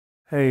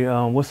Hey,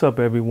 what's up,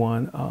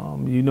 everyone?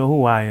 You know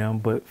who I am,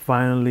 but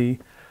finally,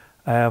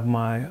 I have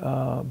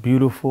my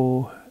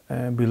beautiful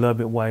and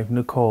beloved wife,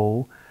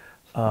 Nicole,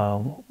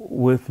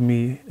 with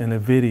me in a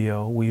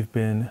video. We've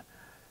been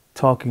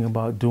talking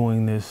about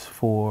doing this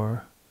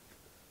for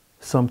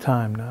some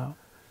time now.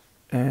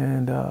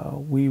 And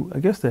I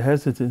guess the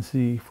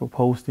hesitancy for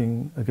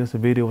posting, I guess the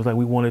video was like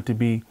we wanted to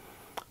be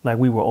like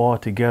we were all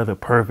together,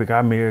 perfect.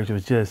 Our marriage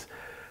was just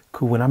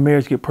cool. When our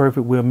marriage get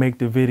perfect, we'll make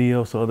the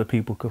video so other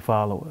people could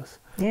follow us.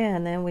 Yeah,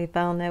 and then we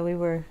found that we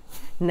were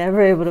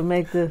never able to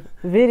make the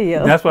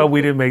video. That's why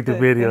we didn't make the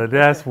video.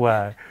 That's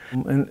why.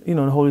 And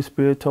the Holy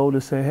Spirit told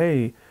us, say,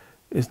 hey,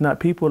 it's not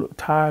people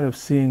tired of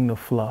seeing the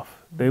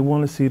fluff. They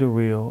want to see the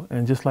real.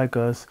 And just like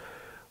us,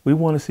 we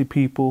want to see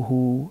people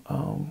who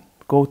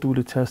go through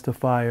the test of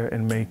fire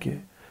and make it.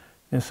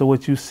 And so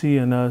what you see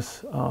in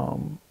us,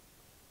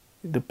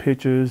 the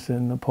pictures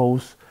and the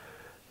posts,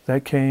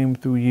 that came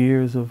through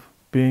years of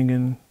being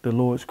in the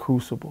Lord's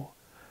crucible.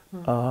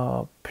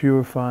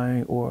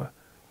 Purifying or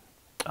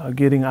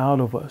getting out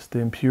of us the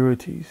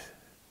impurities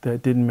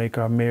that didn't make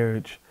our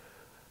marriage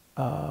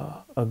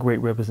a great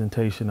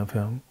representation of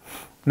Him.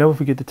 Never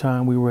forget the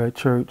time we were at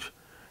church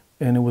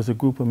and it was a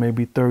group of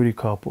maybe 30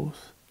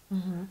 couples.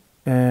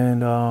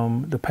 And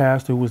the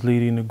pastor who was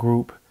leading the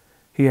group,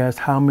 he asked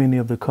how many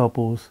of the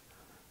couples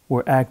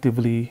were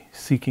actively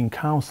seeking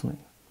counseling.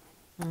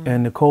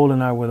 And Nicole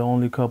and I were the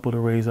only couple to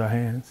raise our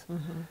hands.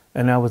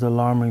 And that was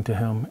alarming to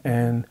him.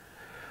 And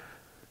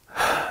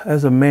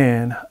as a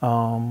man,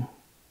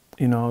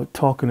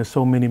 talking to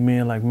so many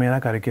men like, man, I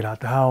got to get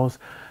out the house.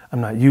 I'm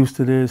not used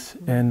to this.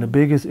 And the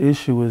biggest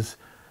issue is,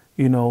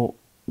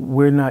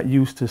 we're not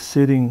used to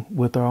sitting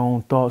with our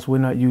own thoughts. We're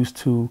not used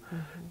to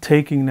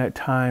taking that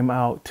time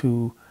out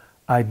to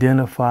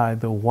identify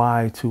the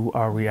why to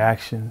our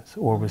reactions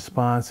or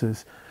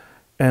responses.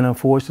 And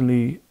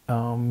unfortunately,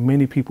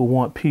 many people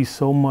want peace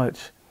so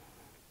much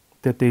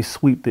that they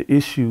sweep the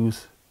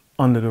issues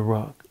under the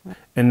rug.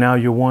 And now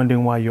you're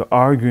wondering why you're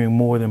arguing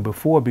more than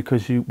before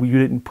because you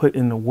didn't put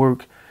in the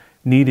work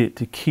needed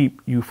to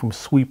keep you from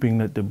sweeping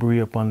the debris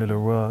up under the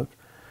rug.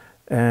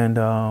 And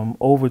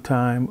over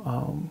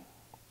time,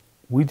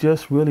 we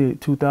just really,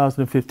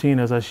 2015,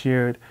 as I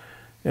shared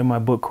in my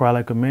book, Cry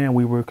Like a Man,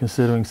 we were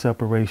considering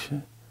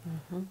separation.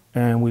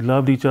 And we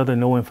loved each other,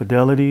 no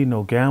infidelity,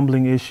 no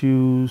gambling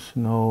issues,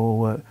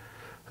 no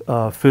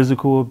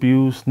physical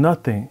abuse,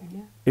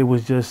 nothing. It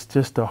was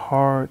just a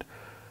hard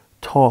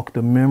talk,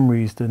 the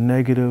memories, the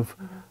negative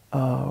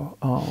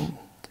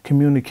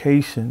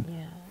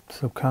communication,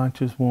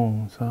 subconscious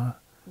wounds, huh?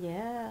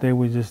 Yeah. They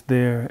were just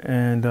there.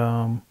 And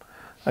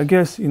I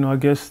guess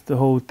the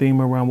whole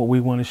theme around what we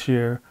want to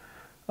share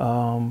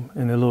in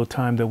the little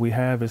time that we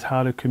have is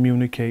how to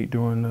communicate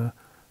during the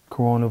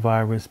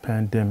coronavirus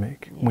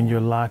pandemic when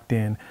you're locked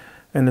in.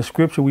 And the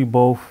scripture we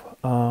both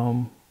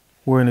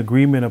were in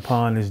agreement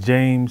upon is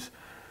James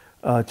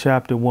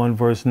chapter 1,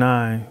 verse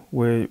 9,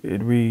 where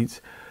it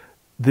reads,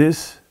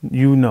 "This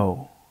you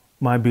know,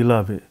 my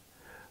beloved,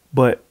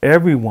 but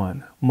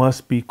everyone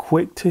must be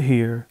quick to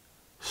hear,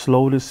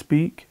 slow to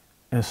speak,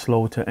 and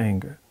slow to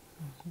anger."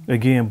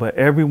 Again, but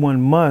everyone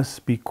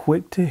must be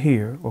quick to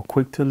hear or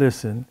quick to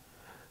listen,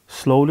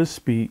 slow to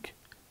speak,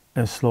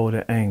 and slow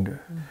to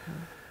anger.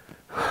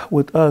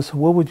 With us,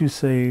 what would you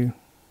say,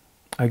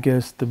 I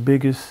guess,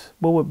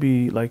 what would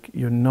be like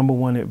your number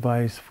one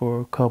advice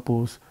for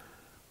couples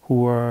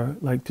who are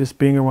like just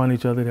being around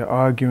each other, they're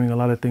arguing, a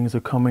lot of things are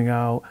coming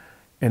out,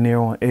 and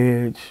they're on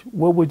edge?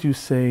 What would you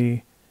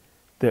say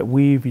that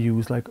we've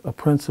used, like a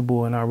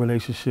principle in our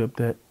relationship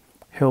that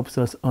helps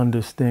us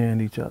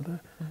understand each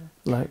other?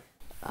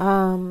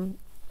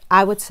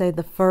 I would say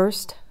the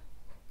first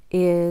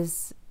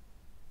is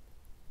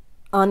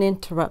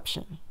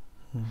uninterruption.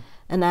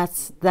 And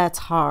that's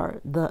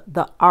hard.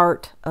 The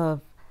art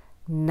of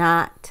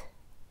not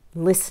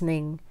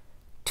listening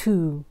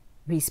to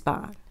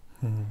respond.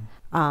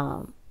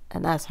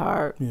 And that's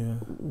hard.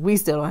 We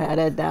still don't have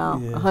that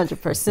down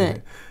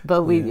 100%,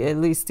 but we at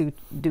least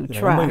do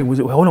try.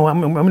 Hold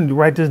on, I'm going to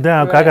write this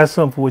down because I got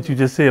something for what you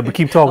just said, but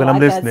keep talking. I'm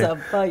listening.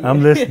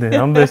 I'm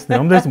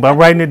listening. But I'm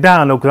writing it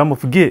down though because I'm going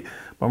to forget.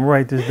 But I'm going to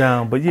write this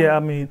down. But yeah, I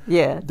mean.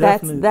 Yeah,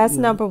 that's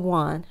number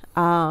one.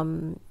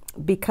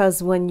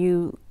 Because when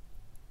you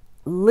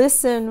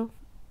listen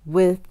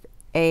with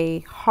a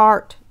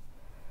heart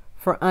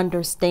for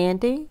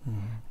understanding,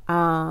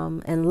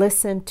 and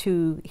listen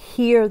to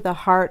hear the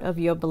heart of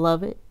your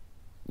beloved,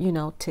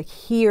 to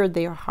hear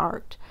their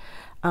heart,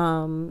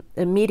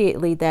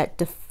 immediately that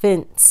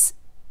defense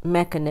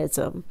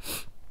mechanism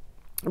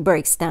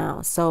breaks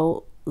down.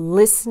 So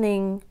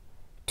listening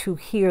to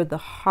hear the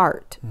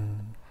heart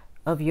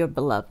of your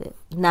beloved,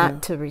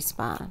 not to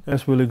respond.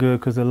 That's really good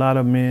because a lot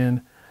of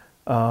men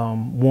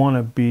want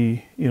to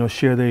be,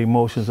 share their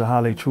emotions or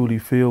how they truly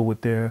feel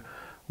with their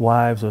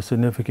wives or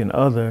significant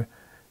other.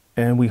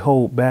 And we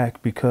hold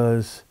back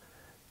because,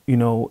 a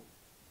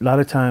lot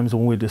of times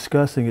when we're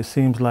discussing, it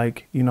seems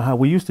like, how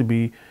we used to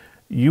be,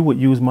 you would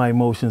use my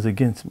emotions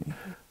against me.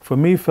 For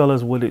me,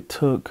 fellas, what it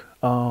took,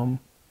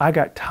 I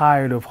got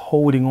tired of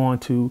holding on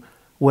to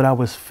what I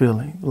was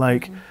feeling.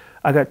 Like,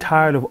 I got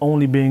tired of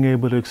only being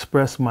able to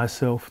express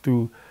myself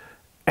through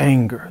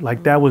anger.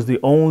 Like, that was the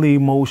only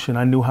emotion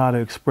I knew how to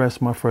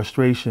express my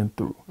frustration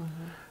through.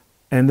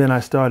 And then I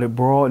started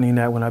broadening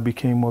that when I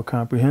became more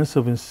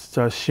comprehensive and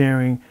started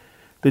sharing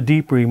the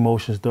deeper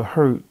emotions, the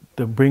hurt,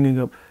 the bringing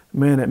up,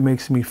 man, that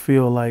makes me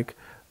feel like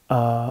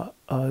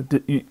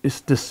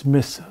it's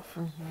dismissive.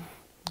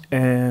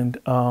 And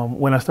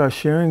when I start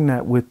sharing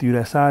that with you,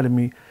 that side of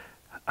me,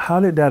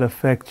 how did that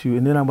affect you?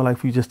 And then I would like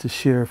for you just to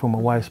share from a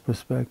wife's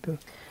perspective.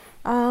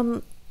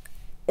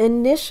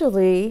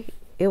 Initially,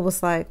 it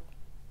was like,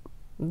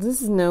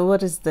 this is new.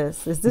 What is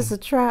this? Is this a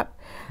trap?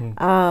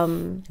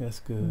 That's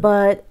good.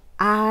 But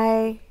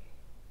I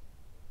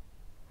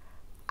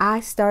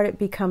started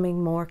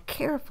becoming more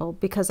careful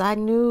because I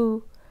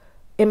knew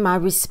in my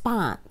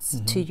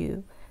response to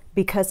you,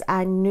 because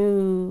I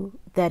knew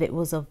that it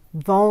was a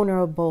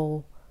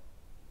vulnerable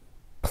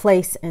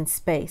place and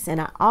space. And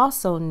I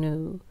also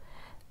knew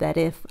that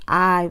if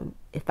I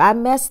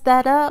messed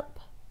that up,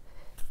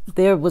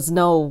 there was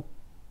no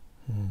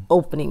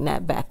opening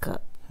that back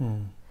up.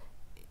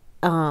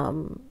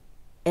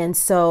 And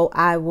so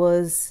I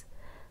was,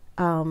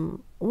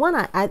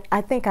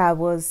 I think I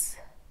was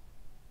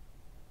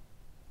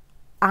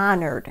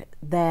honored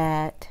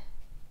that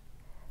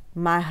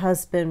my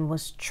husband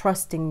was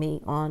trusting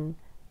me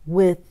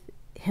with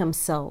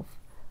himself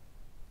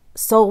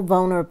so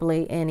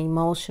vulnerably and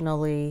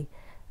emotionally.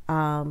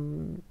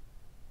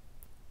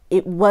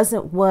 It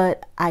wasn't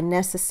what I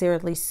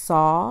necessarily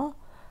saw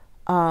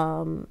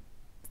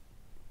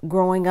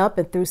growing up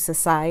and through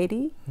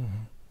society,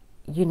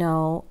 you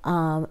know,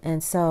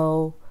 and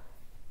so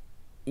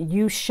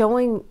you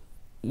showing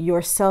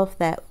yourself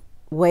that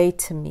way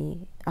to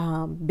me,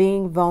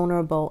 being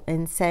vulnerable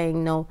and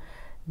saying, no,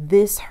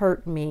 this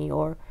hurt me,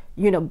 or,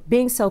 you know,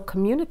 being so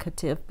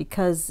communicative,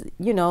 because,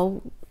 you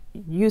know,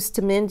 used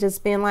to men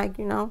just being like,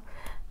 you know,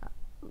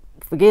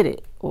 forget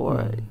it,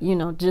 or, you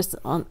know, just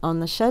on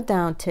the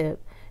shutdown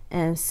tip.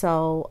 And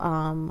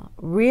so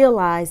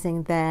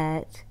realizing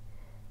that,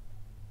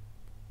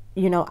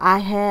 you know, I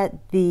had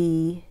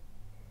the,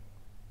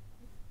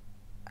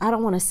 I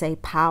don't want to say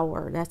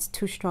power, that's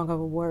too strong of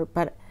a word,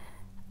 but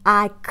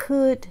I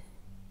could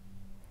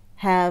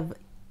have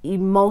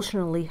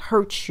emotionally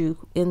hurt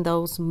you in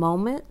those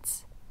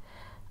moments,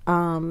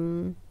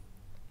 was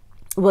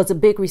a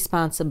big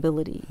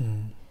responsibility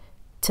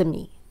to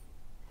me,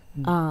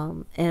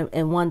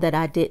 and one that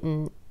I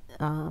didn't,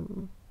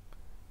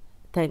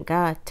 thank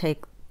God,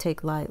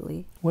 take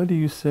lightly. What do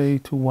you say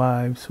to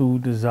wives who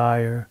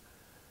desire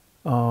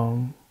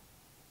to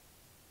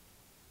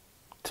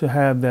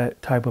have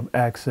that type of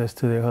access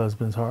to their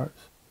husbands'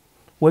 hearts?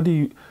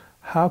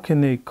 How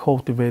can they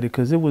cultivate it?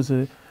 Because it was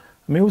a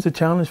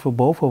challenge for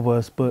both of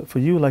us, but for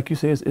you, like you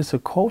said, it's a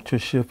culture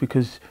shift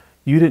because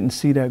you didn't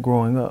see that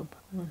growing up.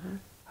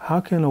 How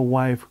can a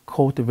wife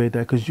cultivate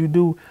that? Because you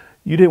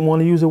didn't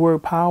want to use the word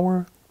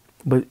power,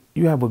 but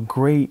you have a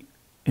great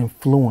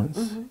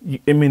influence.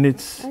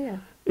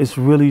 It's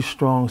really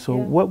strong. So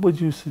what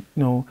would you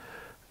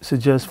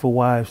suggest for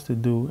wives to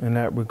do in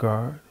that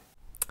regard?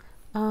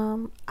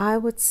 I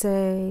would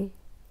say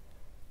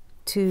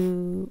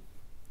to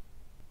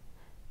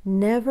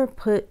never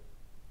put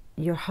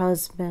your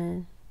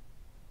husband,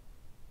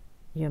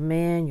 your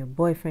man, your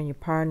boyfriend, your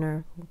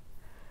partner,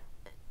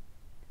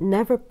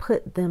 never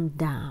put them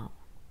down.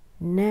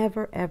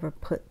 Never ever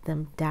put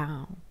them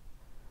down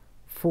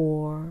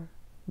for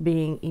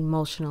being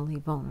emotionally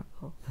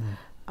vulnerable.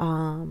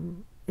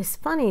 It's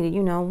funny,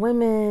 you know,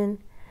 women,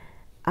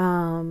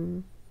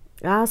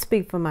 I'll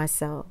speak for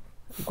myself,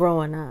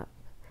 growing up,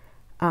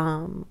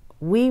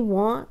 we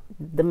want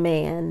the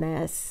man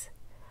that's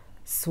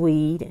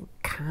sweet and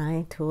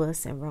kind to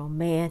us and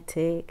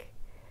romantic,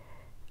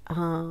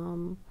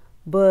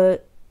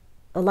 but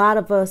a lot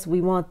of us,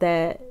 we want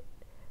that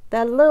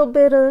little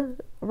bit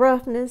of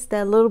roughness,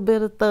 that little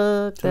bit of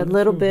thug, that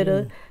little bit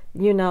of,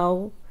 you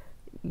know,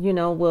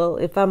 well,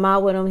 if I'm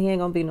out with him, he ain't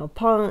gonna be no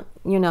punk.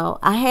 You know,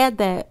 I had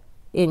that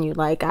in you.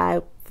 Like,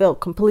 I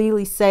felt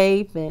completely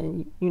safe,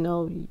 and, you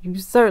know, you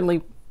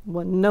certainly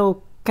were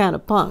no kind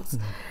of punks.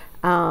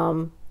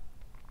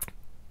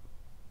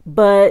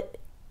 But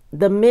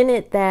the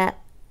minute that,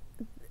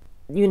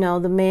 you know,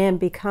 the man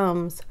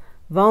becomes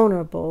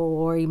vulnerable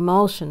or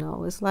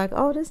emotional, it's like,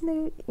 oh, this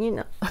nigga, you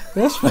know.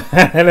 That's fine.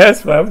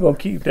 That's fine. I'm gonna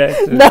keep that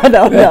too. No.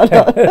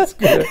 That's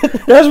good.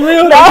 That's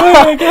real.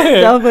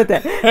 Don't put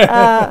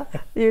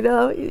that. You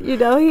know,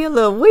 he a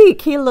little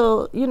weak. He a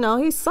little, you know,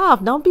 he's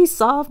soft. Don't be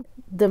soft.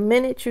 The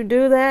minute you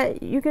do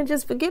that, you can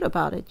just forget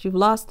about it. You've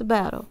lost the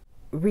battle.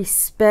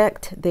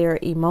 Respect their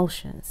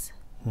emotions.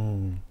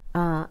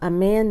 A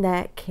man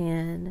that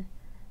can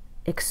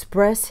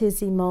express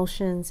his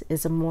emotions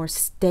is a more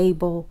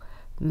stable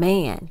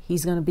man.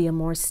 He's going to be a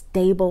more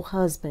stable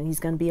husband. He's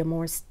going to be a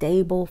more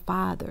stable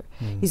father.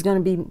 He's going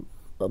to be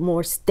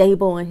more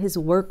stable in his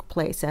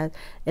workplace, and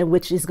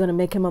which is going to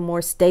make him a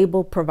more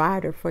stable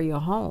provider for your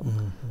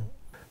home.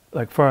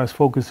 Like, far as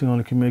focusing on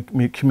the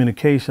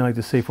communication, I like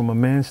to say from a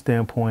man's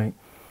standpoint,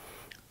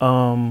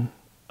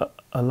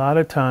 a lot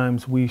of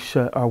times we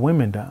shut our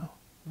women down,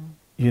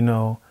 you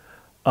know,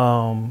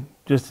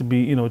 just to be,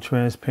 you know,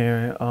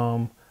 transparent.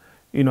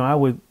 You know,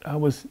 I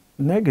was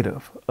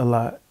negative a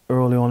lot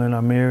early on in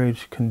our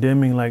marriage,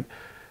 condemning, like,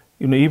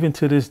 you know, even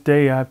to this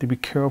day, I have to be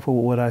careful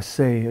with what I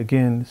say.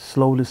 Again,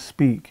 slow to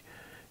speak,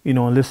 you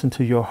know, and listen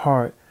to your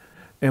heart.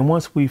 And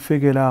once we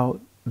figured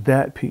out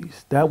that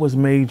piece, that was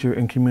major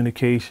in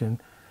communication.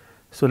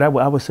 So that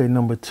I would say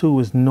number 2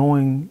 is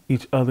knowing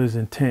each other's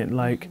intent.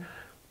 Like,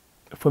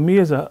 for me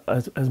as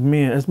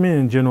men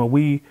in general,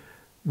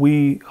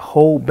 we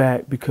hold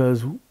back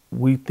because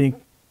we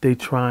think they're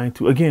trying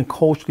to, again,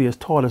 culturally has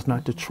taught us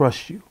not to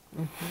trust you.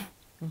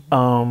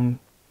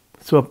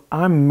 So if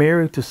I'm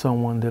married to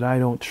someone that I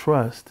don't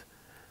trust,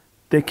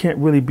 there can't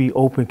really be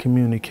open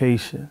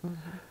communication.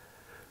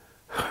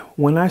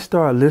 When I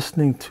start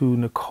listening to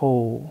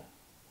Nicole,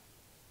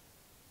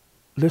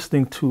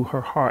 listening to her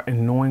heart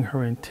and knowing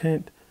her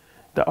intent,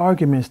 the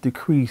arguments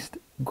decreased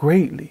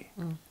greatly.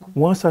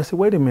 Once I said,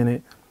 wait a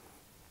minute,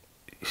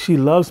 she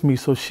loves me,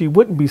 so she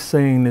wouldn't be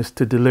saying this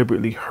to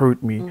deliberately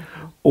hurt me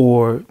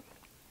or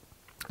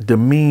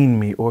demean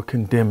me or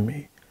condemn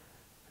me.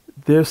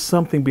 There's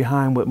something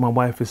behind what my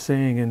wife is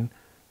saying, and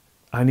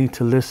I need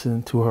to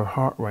listen to her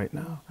heart right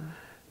now.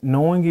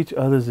 Knowing each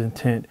other's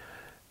intent,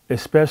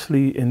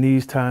 especially in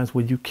these times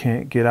where you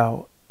can't get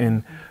out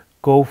and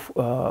go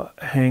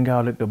hang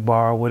out at the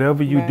bar,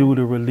 whatever you do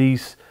to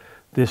release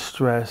this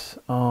stress,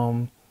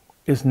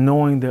 is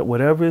knowing that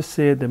whatever is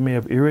said that may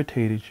have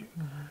irritated you,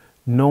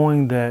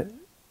 knowing that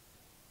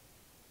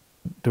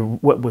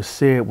what was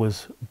said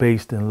was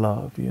based in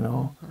love, you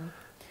know?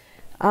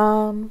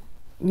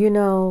 You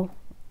know,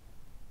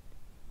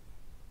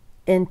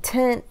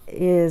 intent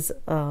is,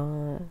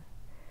 can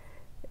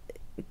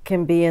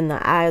be in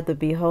the eye of the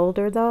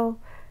beholder, though,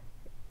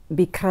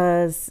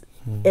 because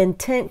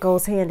intent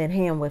goes hand in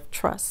hand with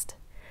trust,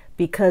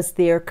 because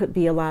there could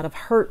be a lot of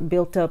hurt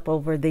built up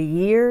over the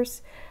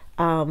years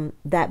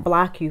that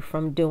block you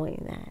from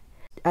doing that.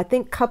 I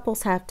think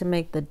couples have to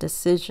make the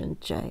decision,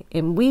 Jay,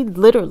 and we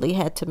literally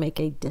had to make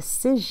a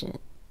decision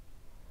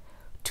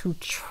to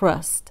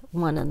trust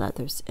one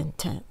another's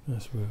intent.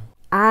 That's real.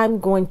 I'm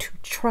going to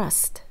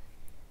trust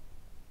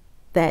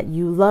that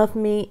you love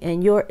me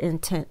and your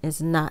intent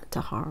is not to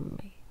harm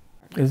me.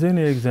 Is there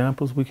any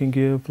examples we can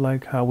give,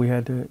 like how we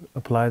had to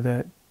apply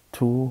that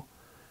tool?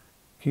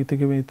 Can you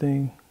think of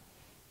anything?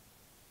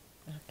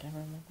 I can't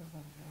remember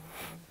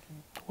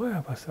What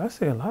have I said? I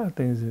say a lot of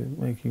things that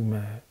make you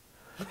mad.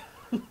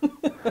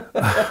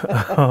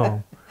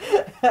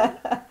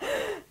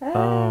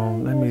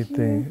 Let me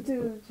think.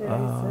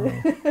 Oh,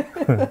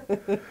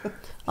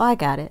 I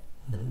got it.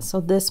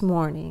 So this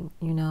morning,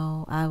 you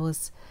know, I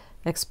was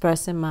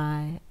expressing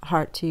my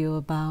heart to you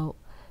about,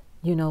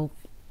 you know,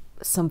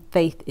 some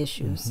faith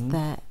issues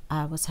that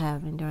I was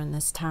having during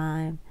this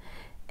time.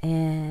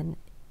 And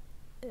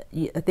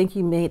I think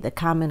you made the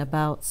comment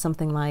about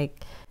something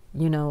like,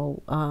 you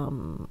know,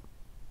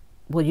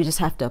 well, you just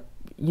have to,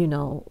 you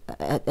know,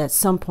 at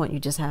some point you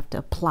just have to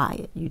apply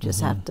it. You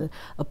just have to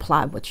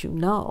apply what you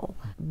know.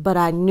 But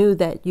I knew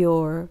that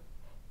your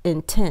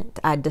intent,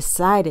 I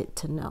decided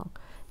to know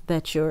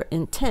that your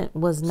intent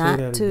was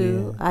not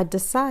to, I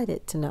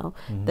decided to know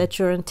that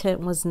your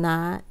intent was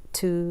not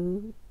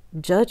to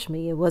judge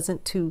me. It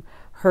wasn't to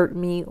hurt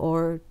me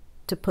or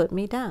to put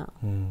me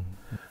down.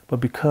 But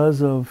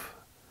because of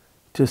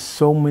just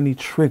so many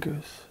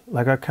triggers,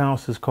 like our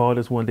counselors called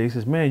us one day, he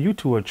says, man, you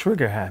two are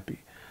trigger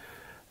happy.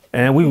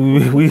 And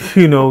we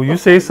you know, you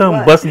say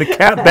something, busting the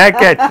cap back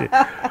at you.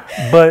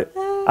 But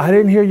I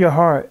didn't hear your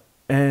heart,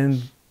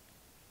 and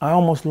I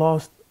almost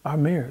lost our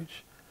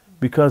marriage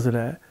because of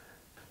that.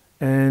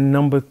 And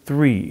number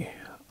 3,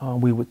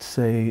 we would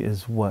say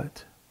is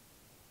what?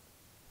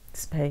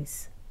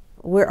 Space.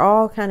 We're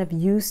all kind of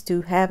used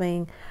to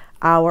having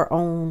our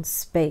own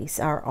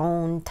space, our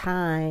own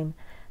time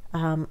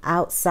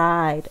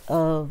outside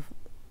of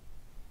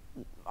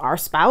our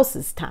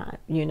spouse's time,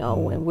 you know,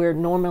 when we're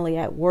normally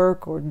at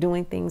work or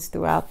doing things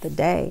throughout the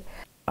day.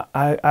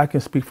 I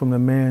can speak from the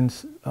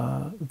man's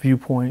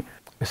viewpoint,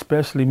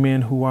 especially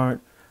men who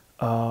aren't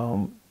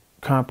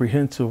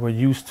comprehensive or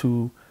used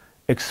to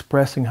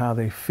expressing how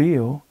they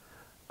feel.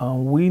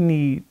 We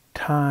need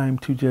time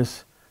to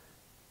just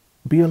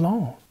be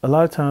alone. A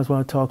lot of times when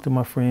I talk to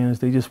my friends,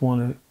 they just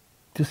want to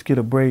just get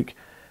a break,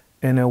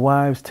 and their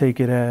wives take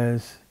it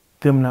as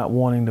them not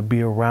wanting to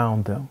be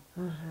around them.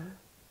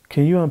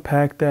 Can you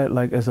unpack that?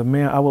 Like, as a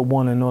man, I would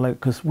want to know, like,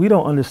 because we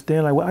don't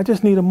understand, like, well, I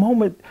just need a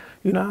moment.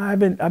 You know, I've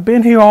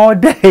been here all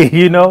day,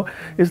 you know.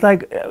 It's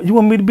like, you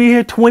want me to be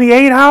here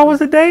 28 hours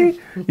a day?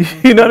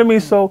 You know what I mean?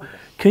 So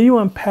can you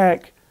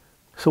unpack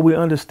so we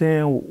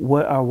understand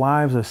what our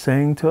wives are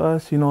saying to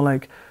us? You know,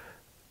 like,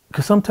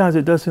 because sometimes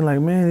it does seem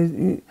like,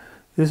 man,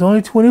 it's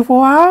only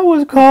 24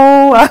 hours,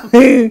 Cole. I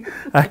mean,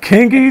 I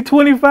can't give you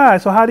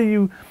 25. So how can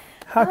you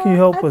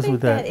help us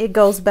with that? It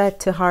goes back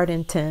to heart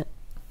intent,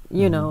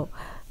 you know.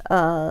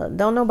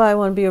 Don't nobody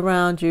want to be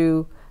around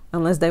you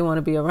unless they want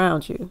to be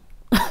around you.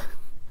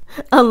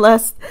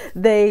 unless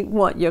they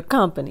want your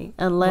company,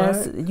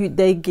 unless Right.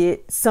 they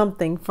get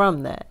something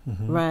from that,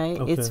 right?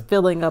 Okay. It's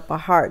filling up a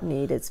heart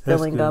need. It's That's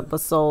filling good. up a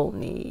soul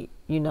need,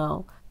 you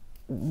know.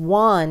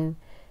 One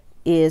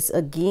is,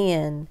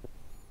 again,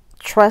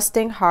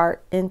 trusting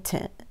heart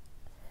intent.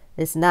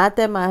 It's not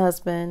that my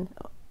husband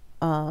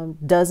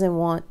doesn't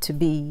want to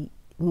be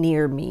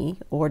near me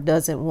or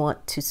doesn't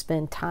want to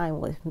spend time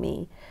with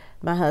me.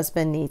 My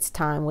husband needs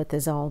time with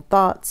his own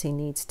thoughts. He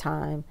needs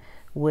time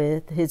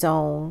with his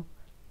own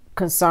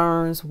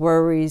concerns,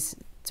 worries,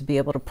 to be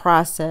able to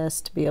process,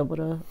 to be able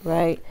to,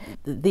 right?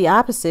 The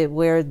opposite,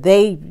 where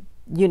they,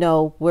 you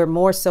know, where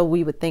more so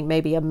we would think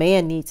maybe a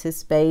man needs his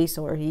space,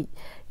 or he,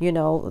 you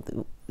know,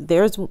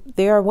 there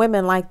are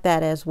women like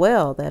that as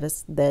well,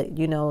 that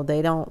you know,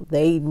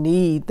 they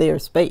need their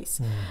space.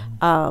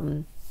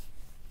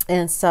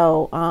 And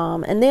so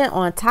and then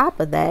on top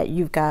of that,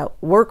 you've got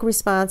work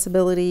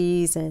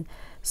responsibilities, and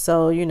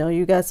so, you know,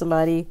 you got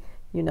somebody,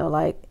 you know,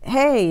 like,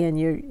 hey, and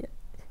you're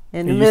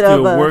in the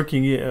middle of a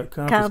working,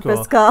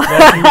 conference call.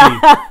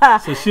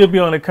 That's me. So she'll be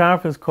on a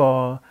conference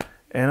call,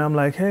 and I'm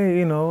like, hey,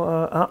 you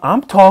know,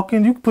 I'm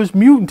talking. You can push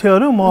mute and tell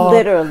them all.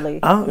 Literally. You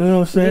know what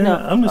I'm saying? You know,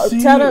 I'm the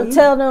CEO.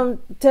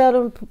 tell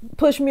them,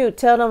 push mute,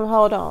 tell them,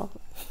 hold on,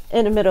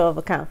 in the middle of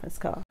a conference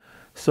call.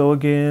 So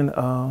again,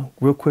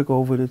 real quick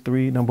over the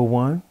three. Number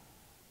one.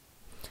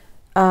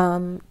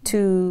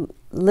 To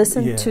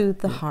listen to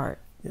the heart,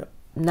 Yep.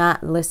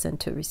 not listen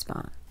to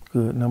respond.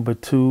 Good. Number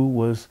two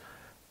was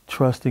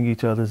trusting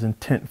each other's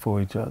intent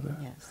for each other.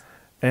 Yes.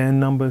 And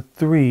number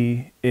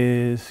three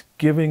is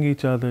giving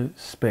each other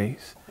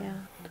space.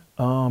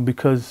 Yeah.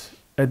 Because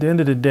at the end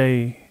of the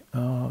day,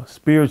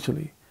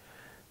 spiritually,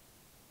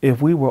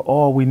 if we were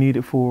all we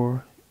needed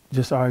for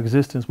just our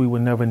existence, we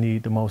would never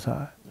need the Most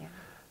High. Yeah.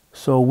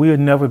 So we would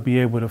never be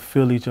able to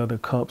fill each other's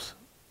cups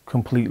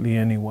completely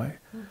anyway.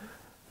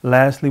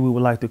 Lastly, we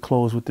would like to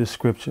close with this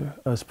scripture.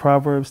 As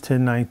Proverbs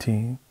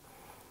 10:19,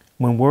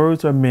 when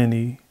words are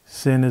many,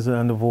 sin is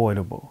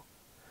unavoidable.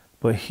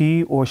 But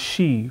he or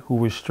she who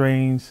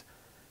restrains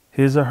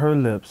his or her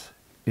lips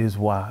is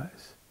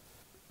wise.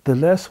 The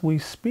less we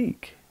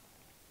speak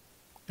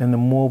and the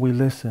more we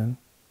listen,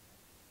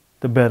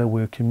 the better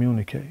we'll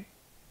communicate.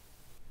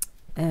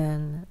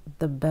 And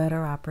the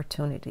better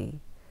opportunity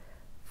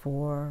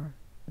for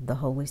the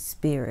Holy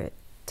Spirit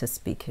to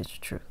speak his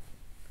truth.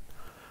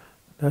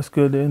 That's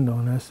good to end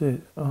on. That's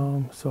it.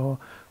 So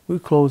we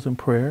close in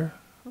prayer.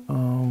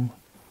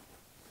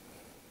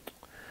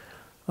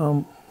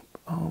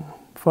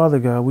 Father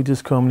God, we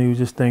just come to you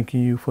just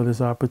thanking you for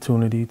this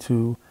opportunity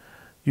to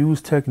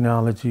use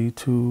technology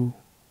to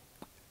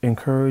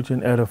encourage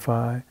and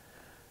edify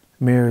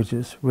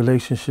marriages,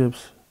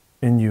 relationships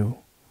in you.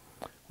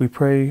 We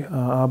pray,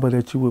 Abba,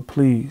 that you would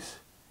please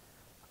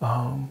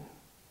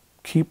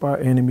keep our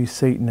enemy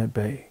Satan at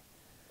bay.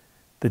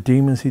 The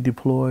demons he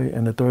deployed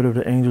and the third of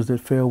the angels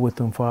that fell with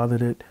him, Father,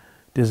 that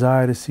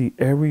desire to see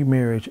every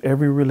marriage,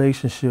 every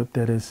relationship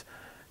that is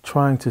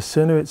trying to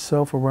center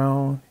itself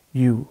around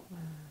you.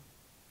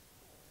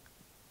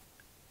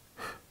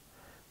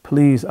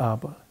 Please,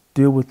 Abba,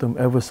 deal with them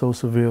ever so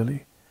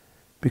severely,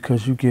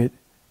 because you get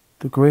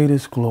the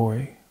greatest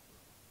glory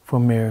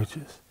from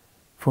marriages,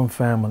 from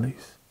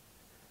families.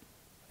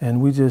 And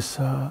we just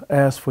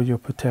ask for your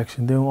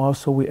protection. Then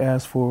also we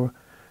ask for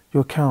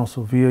your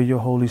counsel via your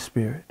Holy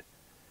Spirit,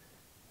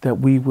 that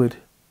we would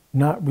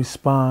not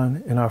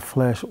respond in our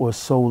flesh or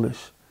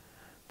soulish,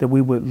 that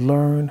we would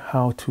learn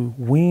how to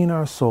wean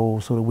our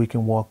souls so that we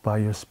can walk by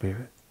your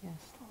Spirit. Yes,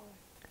 Lord.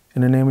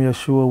 In the name of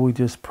Yeshua, we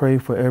just pray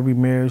for every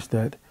marriage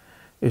that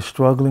is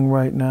struggling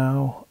right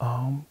now.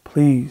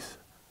 Please,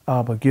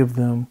 Abba, give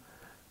them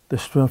the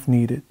strength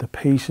needed, the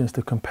patience,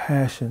 the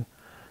compassion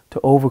to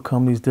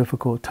overcome these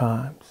difficult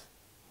times.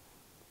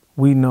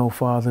 We know,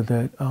 Father,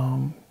 that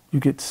you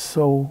get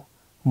so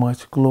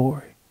much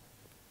glory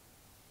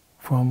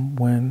from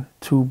when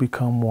two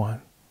become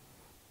one.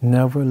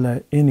 Never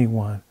let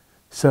anyone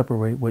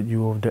separate what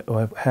you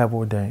have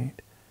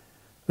ordained.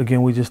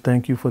 Again, we just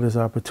thank you for this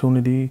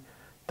opportunity.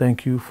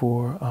 Thank you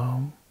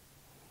for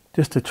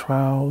just the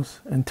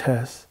trials and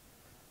tests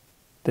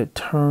that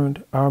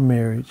turned our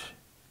marriage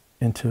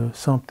into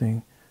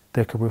something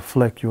that could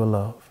reflect your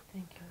love.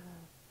 Thank you,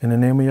 Lord. In the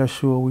name of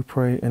Yeshua, we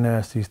pray and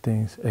ask these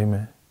things.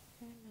 Amen.